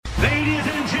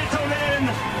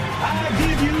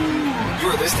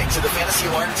listening to the Fantasy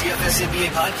Alarm DFS NBA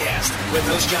podcast with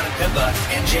host John Pemba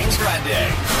and James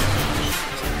Grande.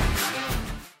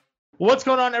 What's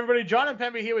going on, everybody? John and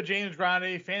Pemba here with James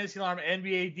Grande, Fantasy Alarm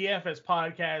NBA DFS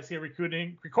podcast here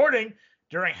recording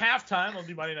during halftime of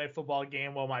the Monday Night Football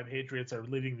game while my Patriots are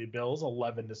leading the Bills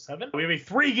 11-7. We have a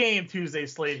 3-game Tuesday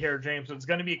slate here, James, so it's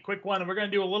going to be a quick one, and we're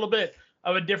going to do a little bit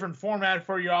of a different format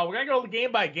for you all. We're going to go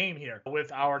game by game here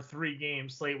with our 3-game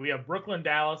slate. We have Brooklyn,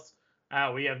 Dallas.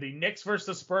 We have the Knicks versus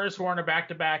the Spurs, who are on a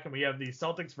back-to-back, and we have the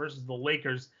Celtics versus the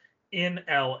Lakers in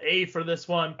LA for this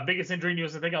one. The biggest injury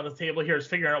news I think on the table here is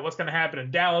figuring out what's going to happen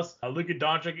in Dallas. Luka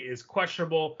Doncic is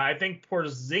questionable. I think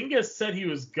Porzingis said he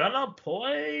was gonna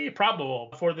play,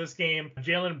 probable for this game.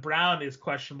 Jaylen Brown is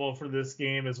questionable for this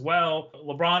game as well.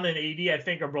 LeBron and AD I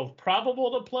think are both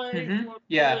probable to play.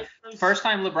 Yeah, first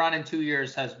time LeBron in 2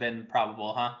 years has been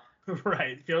probable, huh?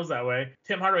 Right, feels that way.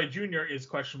 Tim Hardaway Jr. is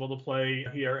questionable to play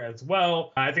here as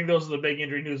well. I think those are the big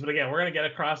injury news. But again, we're going to get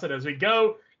across it as we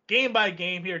go. Game by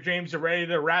game here, James. You ready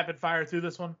to rapid fire through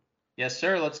this one? Yes,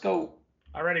 sir. Let's go.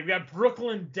 Alrighty, we got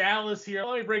Brooklyn, Dallas here.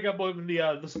 Let me break up open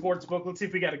the sports book. Let's see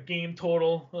if we got a game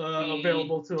total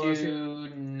available to us. Do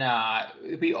not.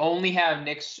 We only have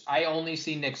Knicks. I only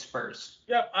see Knicks Spurs.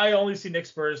 Yep, I only see Knicks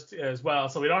Spurs as well.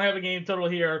 So we don't have a game total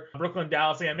here. Brooklyn,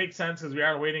 Dallas. Again, makes sense because we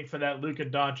are waiting for that Luka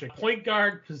Doncic point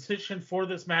guard position for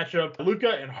this matchup. Luka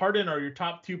and Harden are your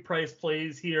top 2 price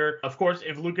plays here. Of course,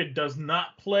 if Luka does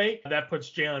not play, that puts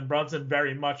Jalen Brunson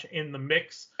very much in the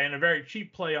mix, and a very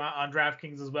cheap play on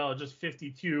DraftKings as well, just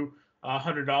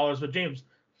 $5,200. But James,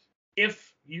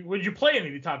 would you play any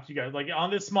of the top 2 guys? Like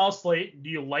on this small slate, do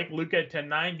you like Luka at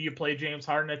 10-9? Do you play James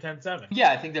Harden at 10-7?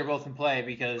 Yeah, I think they're both in play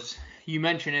because you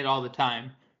mention it all the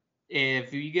time.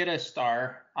 If you get a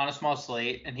star on a small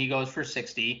slate and he goes for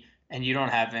 60 and you don't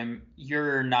have him,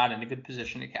 you're not in a good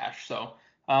position to cash. So,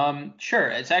 sure,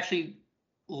 it's actually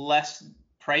less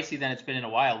pricey than it's been in a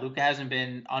while. Luka hasn't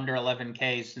been under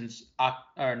 11K since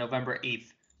November 8th.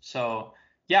 So,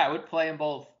 yeah, I would play them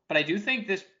both. But I do think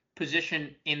this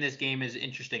position in this game is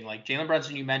interesting. Like Jalen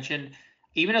Brunson, you mentioned,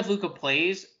 even if Luka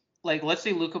plays, like let's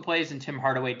say Luka plays and Tim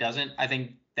Hardaway doesn't, I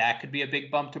think that could be a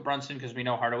big bump to Brunson because we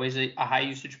know Hardaway's a high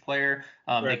usage player.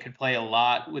 Right. They could play a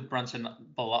lot with Brunson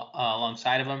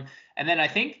alongside of him. And then I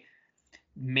think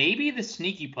maybe the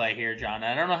sneaky play here, John,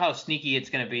 I don't know how sneaky it's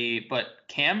going to be, but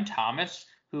Cam Thomas,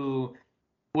 who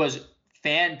was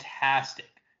fantastic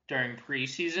during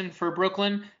preseason for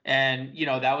Brooklyn. And,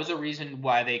 that was a reason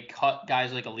why they cut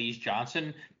guys like Elise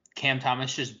Johnson. Cam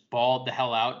Thomas just balled the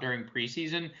hell out during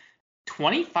preseason.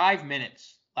 25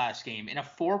 minutes last game in a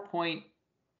 4-point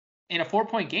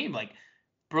game. Like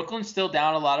Brooklyn's still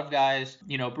down a lot of guys.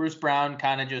 Bruce Brown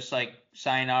kind of just like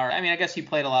sayonara. I mean, I guess he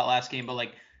played a lot last game, but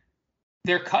like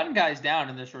they're cutting guys down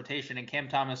in this rotation, and Cam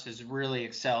Thomas has really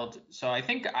excelled. So I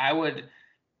think I would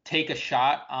take a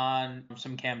shot on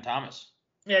some Cam Thomas.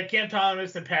 Yeah, Cam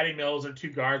Thomas and Patty Mills are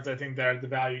 2 guards I think that are the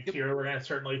value tier. We're going to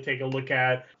certainly take a look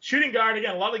at. Shooting guard,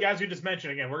 again, a lot of the guys we just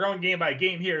mentioned. Again, we're going game by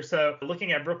game here. So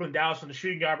looking at Brooklyn, Dallas from the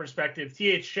shooting guard perspective,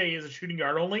 T.H. Shea is a shooting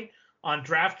guard only on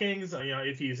DraftKings.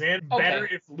 If he's in. Okay. Better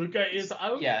if Luka is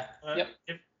out. Yeah.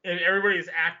 If everybody is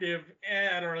active,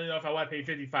 I don't really know if I want to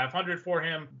pay $5,500 for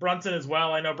him. Brunson as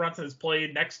well. I know Brunson has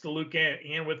played next to Luka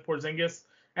and with Porzingis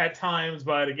at times,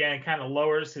 but again, kind of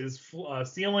lowers his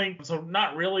ceiling. So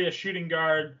not really a shooting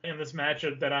guard in this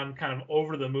matchup that I'm kind of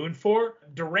over the moon for.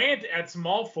 Durant at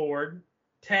small forward,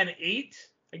 10-8.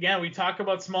 Again, we talk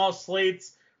about small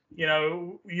slates. You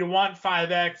want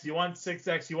 5X, you want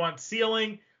 6X, you want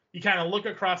ceiling. You kind of look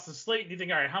across the slate and you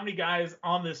think, all right, how many guys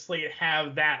on this slate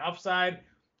have that upside?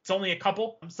 It's only a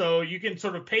couple. So you can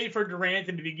sort of pay for Durant,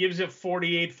 and if he gives you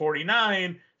 48,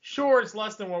 49, sure, it's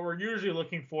less than what we're usually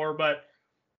looking for, but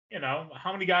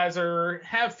how many guys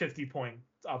have 50 point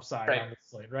upside on the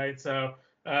slate, right? So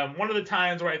one of the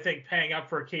times where I think paying up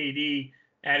for KD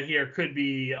at here could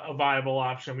be a viable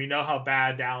option. We know how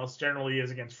bad Dallas generally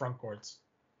is against front courts.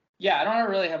 Yeah, I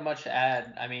don't really have much to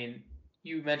add. I mean,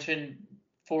 you mentioned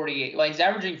 48. Like, he's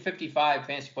averaging 55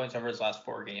 fantasy points over his last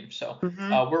 4 games. So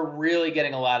we're really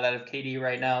getting a lot out of KD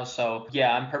right now. So,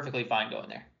 yeah, I'm perfectly fine going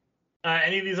there.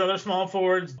 Any of these other small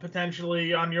forwards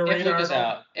potentially on your radar?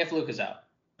 If Luka's out.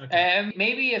 Okay. And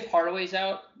maybe if Hardaway's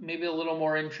out, maybe a little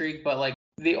more intrigue. But, like,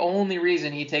 the only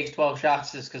reason he takes 12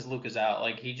 shots is because Luka's out.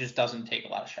 Like, he just doesn't take a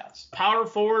lot of shots. Power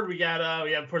forward, we have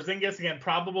Porzingis, again,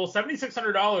 probable.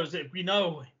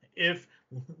 $7,600 if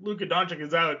Luka Doncic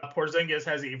is out. Porzingis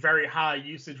has a very high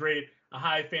usage rate, a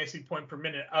high fantasy point per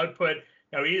minute output.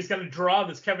 Now, he is going to draw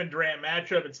this Kevin Durant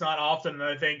matchup. It's not often that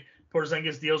I think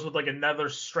Porzingis deals with like another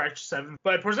stretch 7.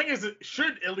 But Porzingis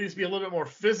should at least be a little bit more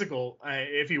physical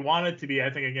if he wanted to be, I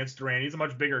think, against Durant. He's a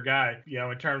much bigger guy,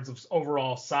 in terms of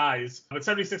overall size. But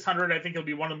 7,600, I think he'll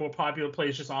be one of the more popular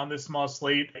plays just on this small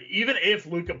slate. Even if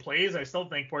Luka plays, I still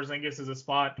think Porzingis is a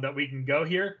spot that we can go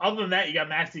here. Other than that, you got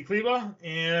Maxi Kleber,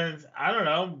 and I don't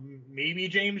know, maybe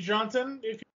James Johnson.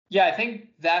 Yeah, I think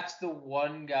that's the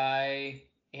one guy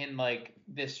in like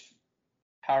this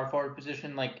power forward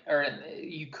position, or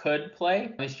you could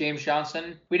play, is James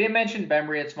Johnson. We didn't mention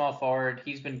Bembry at small forward.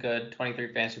 He's been good,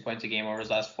 23 fantasy points a game over his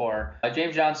last 4.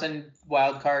 James Johnson,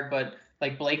 wild card, but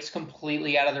like Blake's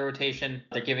completely out of the rotation.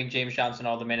 They're giving James Johnson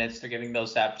all the minutes. They're giving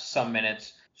Millsap some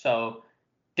minutes. So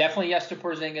definitely yes to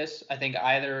Porzingis. I think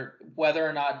either whether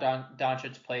or not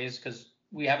Doncic plays, because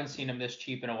we haven't seen him this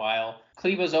cheap in a while.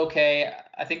 Kleber's okay.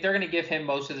 I think they're going to give him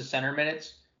most of the center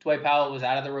minutes. Dwight Powell was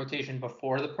out of the rotation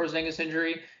before the Porzingis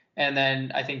injury. And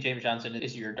then I think James Johnson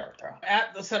is your dart throw.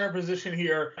 At the center position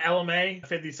here, LMA,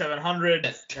 5,700.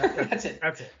 That's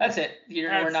it.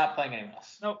 We're not playing anyone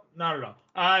else. Nope, not at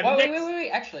all. Wait.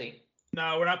 Actually.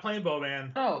 No, we're not playing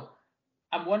Boban. No.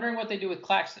 I'm wondering what they do with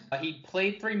Claxton. He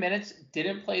played 3 minutes,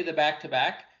 didn't play the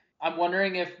back-to-back. I'm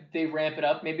wondering if they ramp it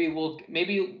up.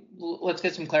 Maybe let's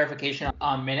get some clarification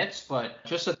on minutes, but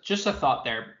just a thought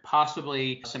there.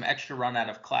 Possibly some extra run out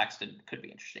of Claxton could be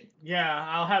interesting. Yeah,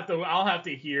 I'll have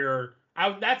to hear.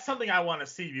 That's something I want to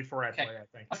see before I play,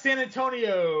 I think. San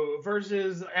Antonio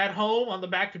versus at home on the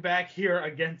back-to-back here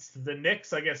against the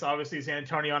Knicks. I guess obviously San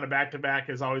Antonio on a back-to-back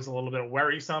is always a little bit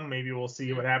worrisome. Maybe we'll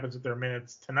see what happens with their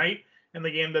minutes tonight in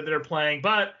the game that they're playing.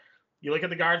 But you look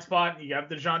at the guard spot, you have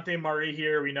DeJounte Murray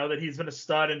here. We know that he's been a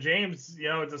stud. And James,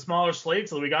 it's a smaller slate,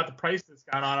 so we got the price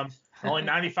discount on him. Only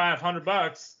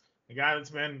 $9,500. The guy that's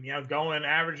been, going,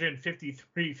 averaging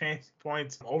 53 fantasy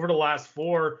points over the last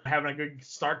 4, having a good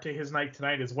start to his night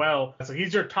tonight as well. So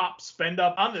he's your top spend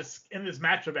up in this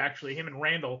matchup, actually. Him and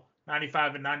Randall,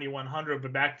 95 and 9,100.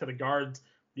 But back to the guards.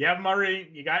 You have Murray,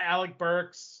 you got Alec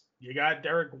Burks, you got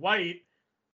Derek White.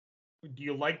 Do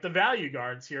you like the value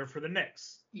guards here for the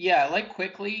Knicks? Yeah,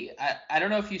 quickly. I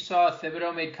don't know if you saw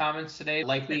Thibodeau made comments today,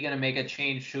 likely going to make a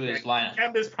change to his lineup.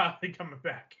 Kemba's probably coming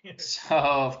back. So,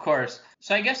 of course.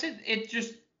 So, I guess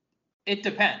it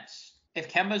depends.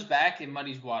 If Kemba's back, it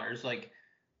muddies waters.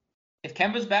 If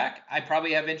Kemba's back, I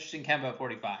probably have interest in Kemba at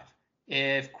 45.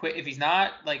 If he's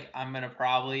not, I'm going to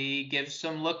probably give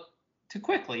some look to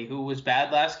Quickly, who was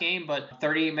bad last game, but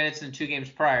 38 minutes in 2 games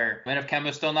prior. And if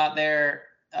Kemba's still not there,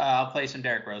 I'll play some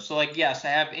Derrick Rose. So, yes, I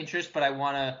have interest, but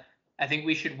I think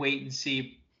we should wait and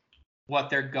see what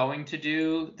they're going to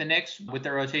do, the Knicks, with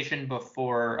their rotation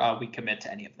before we commit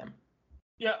to any of them.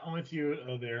 Yeah, I'm with you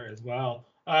there as well.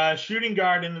 Shooting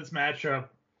guard in this matchup,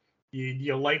 do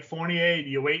you like Fournier? Do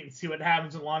you wait and see what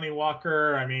happens with Lonnie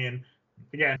Walker? I mean,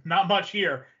 again, not much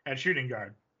here at shooting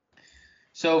guard.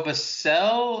 So,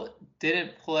 Vassell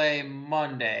didn't play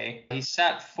Monday. He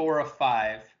sat 4 of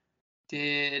 5.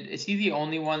 Is he the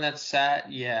only one that sat?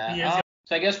 Yeah.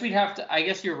 So I guess I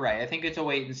guess you're right. I think it's a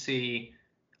wait and see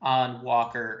on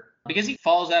Walker because he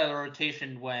falls out of the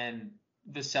rotation when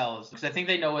Vassell is. Because I think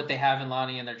they know what they have in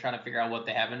Lonnie and they're trying to figure out what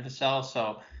they have in Vassell.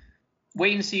 So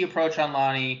wait and see approach on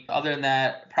Lonnie. Other than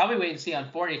that, probably wait and see on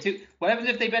Fournier too. What happens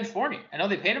if they bench Fournier? I know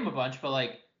they paid him a bunch,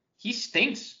 but he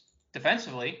stinks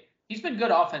defensively. He's been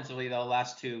good offensively though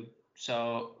last 2.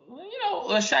 So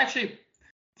let's actually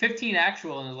 15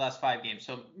 actual in his last 5 games.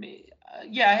 So, I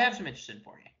have some interest in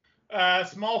Fournier.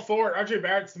 Small forward, RJ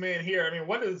Barrett's the man here. I mean,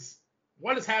 what is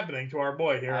happening to our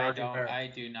boy here, RJ Barrett? I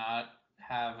do not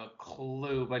have a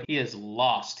clue, but he is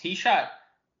lost. He shot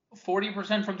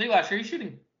 40% from 3 last year. He's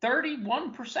shooting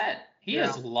 31%. He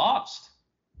is lost.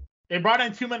 They brought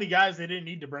in too many guys they didn't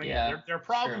need to bring in. Their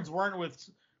problems weren't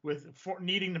with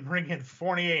needing to bring in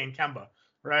Fournier and Kemba,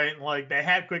 right? They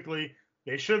had Quickly.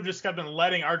 They should have just kept on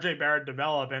letting RJ Barrett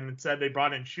develop, and instead they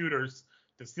brought in shooters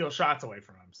to steal shots away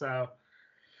from him. So,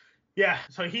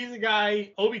 so he's a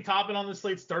guy. Obi Toppin on the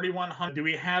slate's 3,100. Do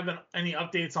we have any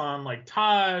updates on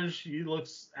Taj? He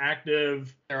looks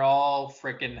active. They're all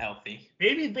freaking healthy.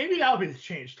 Maybe that'll be the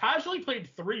change. Taj only played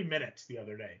 3 minutes the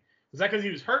other day. Is that because he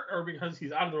was hurt or because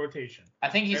he's out of the rotation? I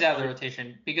think he's out of the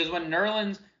rotation because when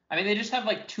Nerlens, they just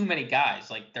have too many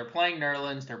guys. They're playing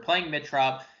Nerlens, they're playing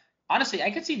Mitrop. Honestly,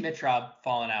 I could see Mitrop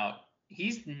falling out.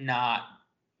 He's not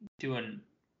doing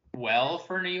well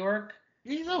for New York.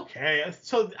 He's okay.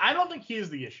 So I don't think he's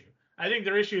the issue. I think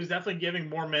their issue is definitely giving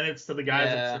more minutes to the guys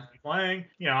that should be playing.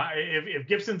 If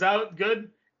Gibson's out,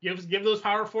 good. Give those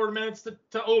power forward minutes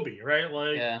to Obi,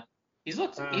 right? He's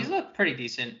looked pretty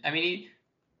decent.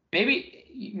 Maybe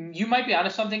you might be onto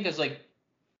something because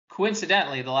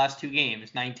coincidentally, the last 2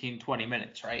 games, 19, 20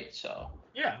 minutes, right? So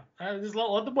Yeah, just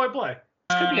let the boy play.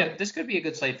 this could be a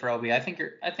good slate for Obi. I think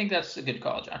that's a good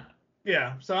call, John.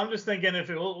 Yeah, so I'm just thinking if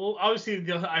it will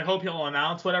obviously I hope he'll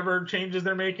announce whatever changes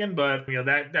they're making, but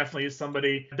that definitely is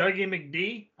somebody. Dougie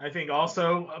McD, I think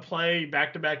also play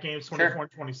back-to-back games 24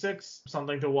 and 26,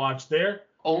 something to watch there.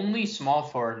 Only small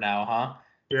forward now, huh?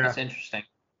 Yeah. That's interesting.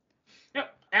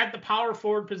 Yep. At the power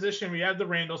forward position, we have the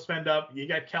Randall spend up. You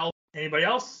got Keldon. Anybody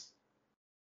else?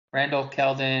 Randall,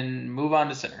 Keldon, move on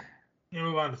to center. You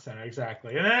move on to center,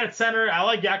 exactly. And then at center, I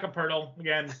like Jakob Poeltl.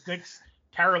 Again, Nick's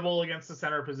terrible against the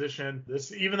center position.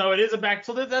 This, even though it is a back,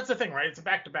 so that's the thing, right? It's a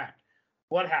back-to-back.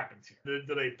 What happens here?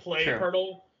 Do they play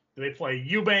Poeltl? Do they play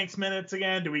Eubanks minutes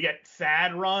again? Do we get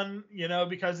Thad run,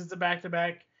 because it's a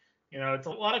back-to-back? It's a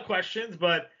lot of questions,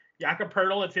 but Jakob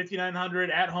Poeltl at 5,900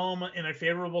 at home in a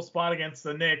favorable spot against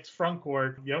the Knicks front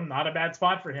court, not a bad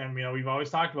spot for him. We've always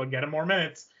talked about get him more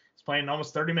minutes. He's playing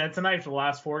almost 30 minutes a night for the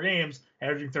last 4 games,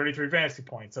 averaging 33 fantasy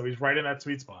points. So he's right in that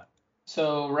sweet spot.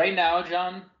 So right now,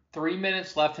 John, 3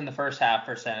 minutes left in the first half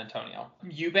for San Antonio.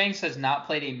 Eubanks has not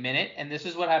played a minute, and this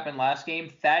is what happened last game.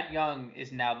 Thad Young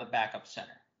is now the backup center.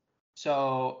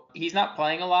 So he's not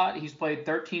playing a lot. He's played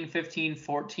 13, 15,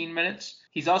 14 minutes.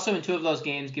 He's also in 2 of those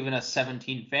games given us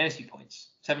 17 fantasy points,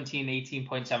 17,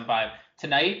 18.75.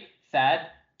 Tonight, Thad,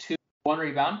 1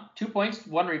 rebound, 2 points,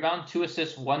 1 rebound, 2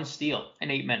 assists, 1 steal in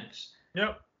 8 minutes.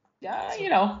 Yep.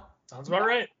 Yeah, Sounds about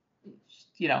right.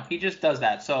 He just does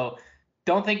that. So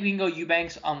don't think we can go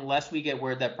Eubanks unless we get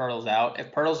word that Poeltl's out.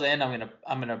 If Poeltl's in, I'm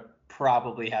gonna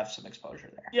probably have some exposure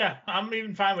there. Yeah, I'm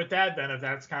even fine with that then if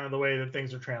that's kind of the way that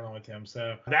things are trailing with him.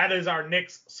 So that is our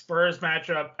Knicks-Spurs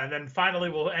matchup. And then finally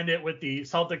we'll end it with the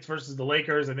Celtics versus the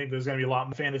Lakers. I think there's going to be a lot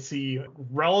more fantasy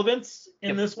relevance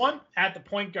in this one. At the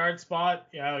point guard spot,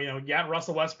 you got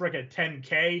Russell Westbrook at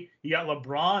 10K. You got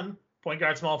LeBron, point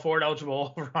guard, small forward,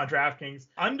 eligible over on DraftKings,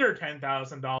 under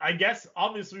 $10,000. I guess,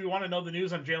 obviously, we want to know the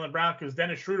news on Jaylen Brown because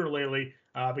Dennis Schroeder lately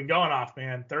been going off,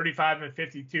 man. 35 and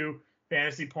 52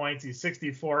 fantasy points. He's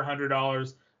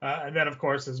 $6,400. And then, of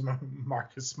course, is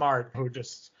Marcus Smart, who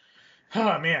just,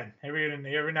 oh, man, every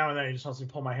now and then he just wants me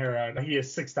to pull my hair out. He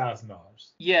is $6,000.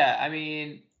 Yeah, I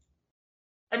mean,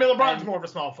 LeBron's more of a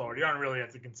small forward. You don't really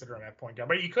have to consider him at point guard.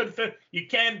 But you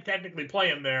can technically play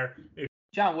him there.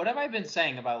 John, what have I been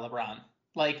saying about LeBron?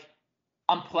 Like,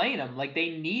 I'm playing him. Like,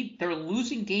 they're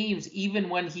losing games even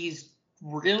when he's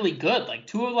really good. Like,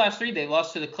 2 of the last 3, they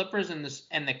lost to the Clippers and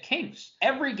the Kings.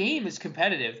 Every game is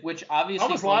competitive, which obviously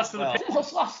almost lost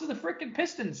to the freaking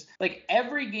Pistons. Like,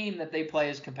 every game that they play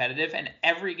is competitive, and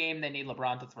every game they need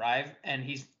LeBron to thrive, and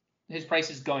his price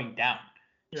is going down.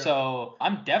 Yeah. So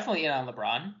I'm definitely in on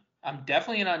LeBron. I'm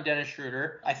definitely in on Dennis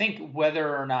Schroeder. I think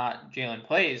whether or not Jaylen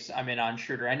plays, I'm in on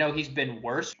Schroeder. I know he's been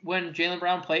worse when Jaylen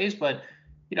Brown plays, but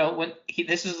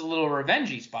this is a little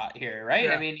revengey spot here, right?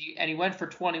 Yeah. I mean, he went for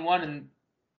 21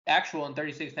 and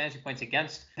 36 fantasy points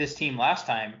against this team last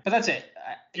time. But that's it.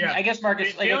 Yeah. I guess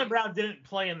Marcus. Jaylen Brown didn't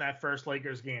play in that first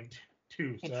Lakers game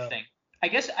too. So. Interesting. I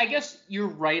guess you're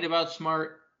right about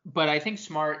Smart, but I think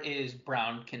Smart is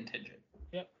Brown contingent.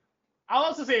 I'll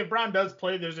also say if Brown does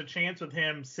play, there's a chance with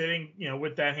him sitting,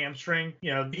 with that hamstring.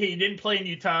 He didn't play in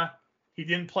Utah. He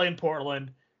didn't play in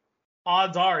Portland.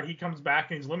 Odds are he comes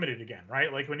back and he's limited again,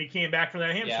 right? Like when he came back from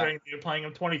that hamstring, they were playing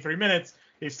him 23 minutes.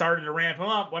 They started to ramp him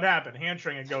up. What happened?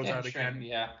 Hamstring, it goes out again.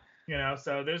 Yeah.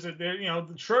 So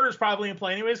Schroeder's probably in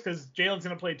play anyways because Jalen's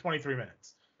going to play 23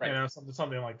 minutes. Right.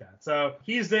 Something like that. So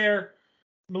he's there.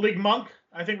 Malik Monk,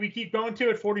 I think we keep going to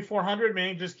at 4,400.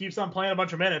 Man, just keeps on playing a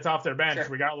bunch of minutes off their bench,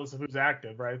 regardless of who's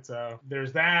active, right? So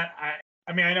there's that.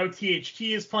 I know THT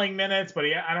is playing minutes, but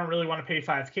I don't really want to pay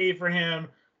 $5K for him.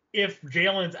 If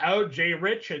Jalen's out, Jay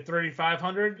Rich at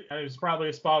 3,500 is probably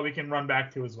a spot we can run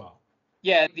back to as well.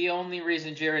 Yeah, the only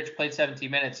reason Jay Rich played 17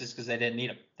 minutes is because they didn't need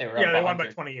him. They were up 100. They won by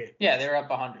 28. Yeah, they were up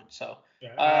 100. So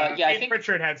I think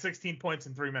Pritchard had 16 points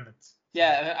in 3 minutes.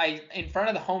 Yeah, in front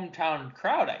of the hometown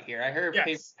crowd, I heard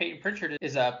Peyton Pritchard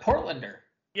is a Portlander.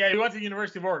 Yeah, he went to the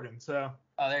University of Oregon, so.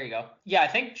 Oh, there you go. Yeah, I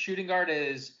think shooting guard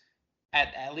is,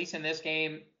 at least in this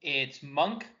game, it's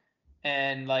Monk,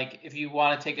 and, if you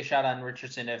want to take a shot on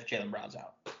Richardson if Jaylen Brown's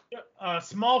out.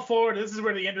 Small forward, this is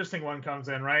where the interesting one comes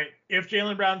in, right? If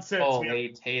Jaylen Brown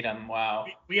sits. Tatum, wow.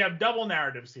 We have double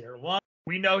narratives here. One,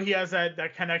 we know he has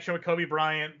that connection with Kobe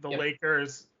Bryant, the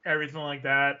Lakers, everything like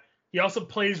that. He also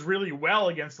plays really well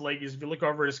against the Lakers. If you look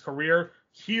over his career,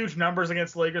 huge numbers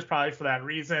against the Lakers, probably for that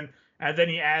reason. And then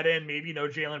you add in maybe no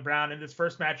Jaylen Brown. In this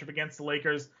first matchup against the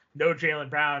Lakers, no Jaylen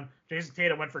Brown. Jason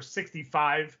Tatum went for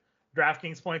 65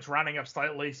 DraftKings points, rounding up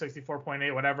slightly,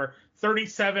 64.8, whatever.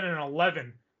 37 and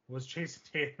 11 was Jason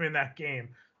Tatum in that game.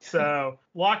 So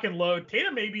lock and load.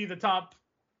 Tatum may be the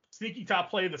sneaky top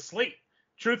play of the slate,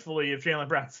 truthfully, if Jaylen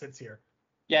Brown sits here.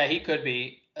 Yeah, he could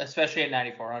be, especially at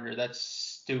 9,400. That's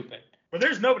stupid. But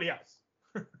there's nobody else.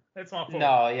 That's all.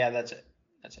 No, yeah, that's it.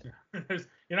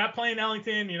 You're not playing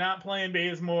Ellington. You're not playing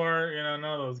Bazemore. None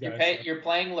of those guys. You're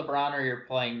playing LeBron or you're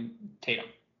playing Tatum.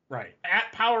 Right.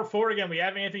 At power forward again, we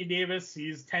have Anthony Davis.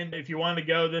 He's 10. If you wanted to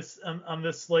go on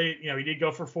this slate, he did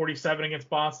go for 47 against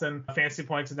Boston. Fantasy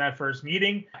points in that first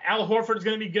meeting. Al Horford's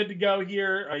going to be good to go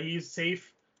here. He's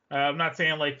safe. I'm not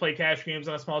saying play cash games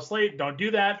on a small slate. Don't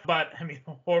do that. But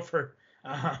Horford,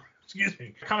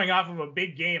 coming off of a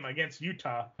big game against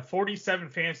Utah, 47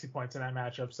 fantasy points in that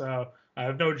matchup. So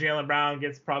if no Jaylen Brown,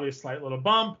 gets probably a slight little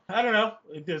bump. I don't know.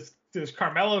 There's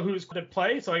Carmelo who's going to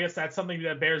play, so I guess that's something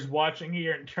that bears watching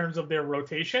here in terms of their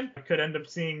rotation. I could end up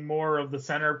seeing more of the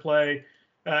center play.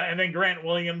 And then Grant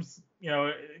Williams,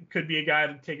 could be a guy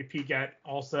to take a peek at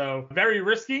also. Very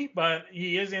risky, but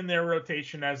he is in their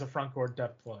rotation as a front court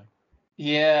depth play.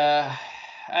 Yeah,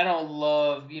 I don't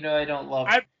love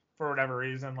for whatever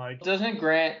reason. Does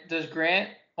Grant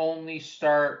only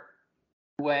start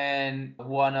when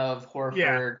one of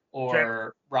Horford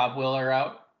or Rob Will are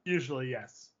out? Usually,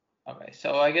 yes. Okay,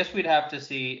 so I guess we'd have to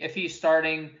see if he's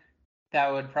starting.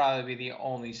 That would probably be the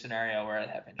only scenario where I'd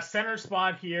have any. Center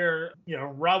spot here,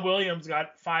 Rob Williams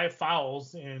got 5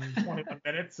 fouls in 21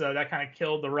 minutes. So that kind of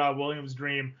killed the Rob Williams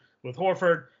dream with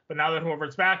Horford. But now that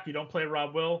Horford's back, you don't play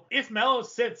Rob Will. If Melo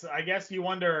sits, I guess you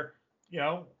wonder,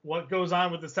 what goes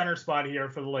on with the center spot here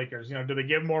for the Lakers. Do they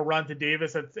give more run to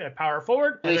Davis at power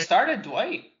forward? They started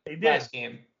Dwight last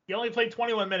game. He only played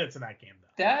 21 minutes in that game, though.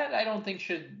 That I don't think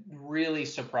should really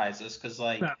surprise us because,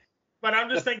 No. But I'm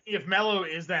just thinking if Melo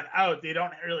is then out, they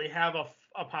don't really have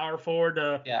a power forward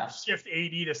to shift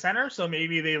AD to center. So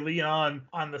maybe they lean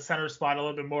on the center spot a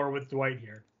little bit more with Dwight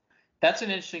here. That's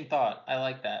an interesting thought. I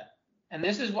like that. And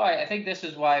this is why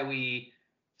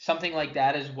something like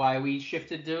that is why we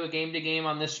shifted to a game-to-game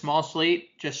on this small slate,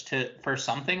 for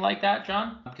something like that,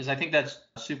 John. Because I think that's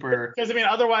super. Because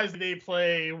otherwise they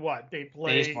play what? They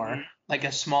play Bazemore, like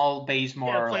a small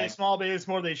Bazemore. Yeah, small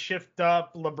Bazemore. They shift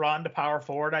up LeBron to power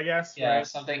forward, I guess. Yeah, right?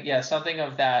 something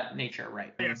of that nature,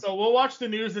 right? Yeah. So we'll watch the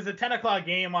news. It's a 10:00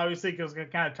 game, obviously, because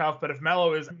it's kind of tough. But if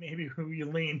Melo is maybe who you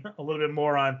lean a little bit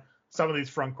more on some of these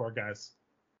front court guys.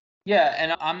 Yeah,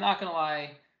 and I'm not gonna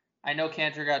lie. I know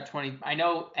Kanter got 20. I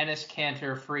know Enes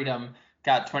Kanter Freedom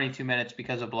got 22 minutes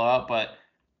because of blowout, but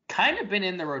kind of been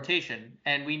in the rotation,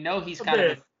 and we know he's kind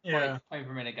of a 20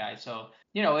 per minute guy. So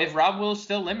if Rob Will's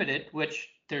still limited, which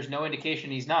there's no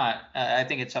indication he's not, I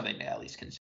think it's something to at least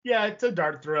consider. Yeah, it's a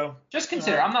dart throw. Just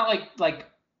consider. I'm not like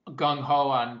gung ho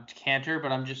on Kanter,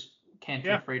 but I'm just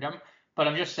Freedom. But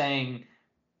I'm just saying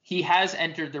he has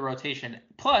entered the rotation.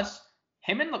 Plus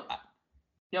him and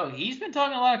he's been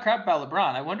talking a lot of crap about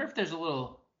LeBron. I wonder if there's a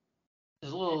little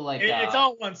it's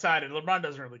all one-sided. LeBron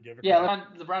doesn't really give it. Yeah,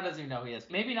 LeBron doesn't even know he is.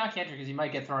 Maybe not Kanter because he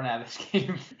might get thrown out of this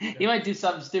game. He might do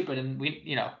something stupid, and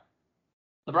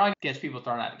LeBron gets people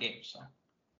thrown out of games.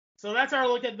 So that's our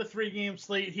look at the 3-game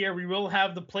slate here. We will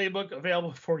have the playbook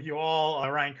available for you all.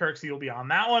 Ryan Kirksey will be on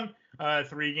that one.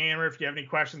 3-gamer. If you have any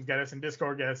questions, get us in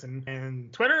Discord, get us in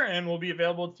Twitter, and we'll be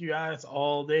available to you guys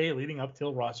all day leading up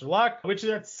till roster lock, which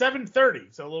is at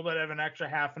 7:30. So a little bit of an extra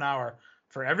half an hour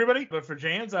for everybody. But for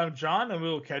James, I'm John, and we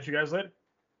will catch you guys later.